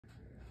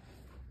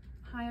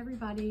Hi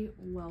everybody,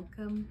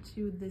 welcome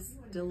to this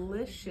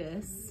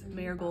delicious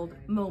Marigold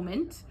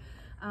moment.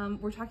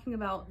 We're talking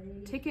about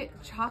Ticket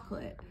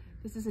Chocolate.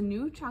 This is a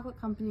new chocolate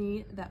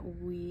company that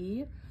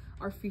we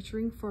are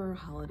featuring for our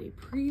holiday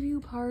preview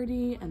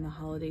party and the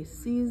holiday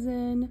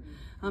season.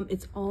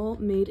 It's all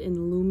made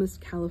in Loomis,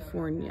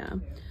 California.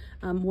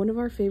 One of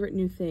our favorite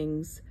new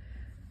things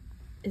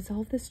is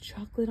all this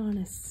chocolate on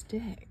a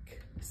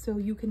stick. So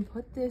you can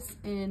put this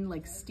in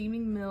like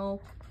steaming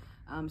milk,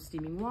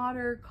 steaming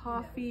water,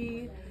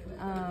 coffee.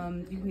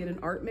 You can get an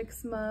art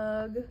mix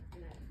mug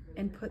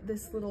and put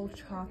this little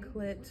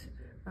chocolate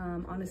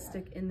on a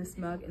stick in this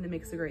mug, and it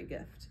makes a great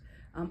gift.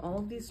 All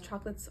of these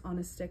chocolates on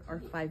a stick are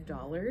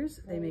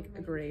 $5. They make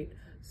a great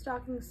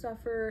stocking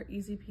stuffer,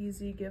 easy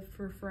peasy gift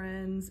for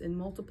friends in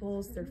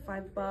multiples. They're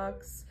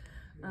 $5.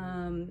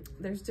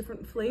 There's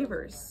different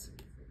flavors,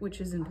 which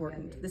is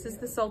important. This is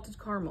the salted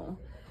caramel,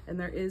 and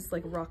there is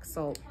like rock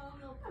salt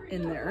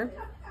in there.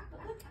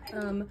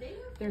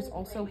 There's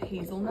also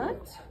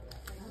hazelnut,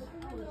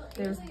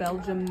 there's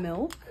Belgium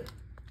milk,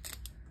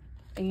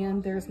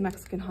 and there's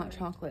Mexican hot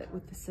chocolate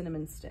with the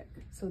cinnamon stick.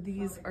 So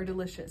these are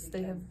delicious.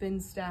 They have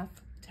been staff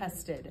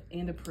tested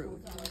and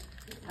approved.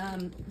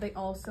 They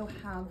also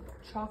have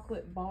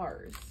chocolate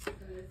bars.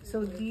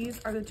 So these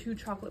are the two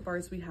chocolate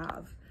bars we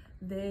have.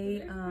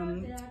 They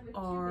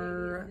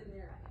are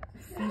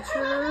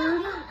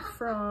featured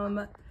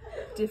from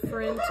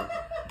different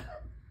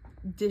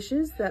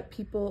dishes that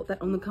people that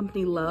own the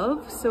company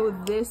love. So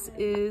this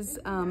is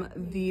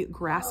the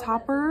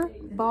grasshopper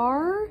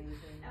bar,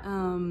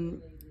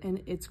 and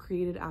it's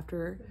created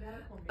after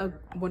a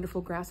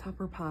wonderful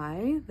grasshopper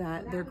pie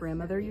that their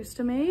grandmother used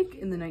to make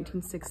in the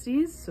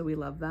 1960s. So we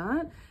love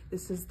that.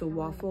 This is the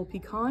waffle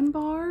pecan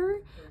bar,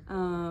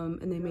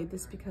 and they made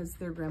this because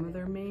their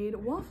grandmother made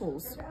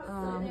waffles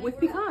with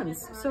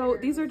pecans. So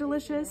these are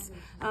delicious.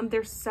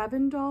 They're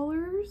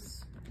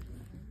 $7.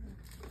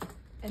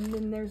 And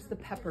then there's the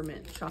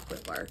peppermint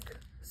chocolate bark.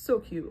 So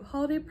cute.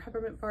 Holiday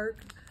peppermint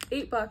bark,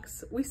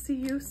 $8. We see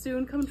you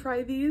soon. Come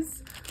try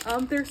these.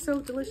 They're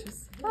so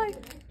delicious. Bye.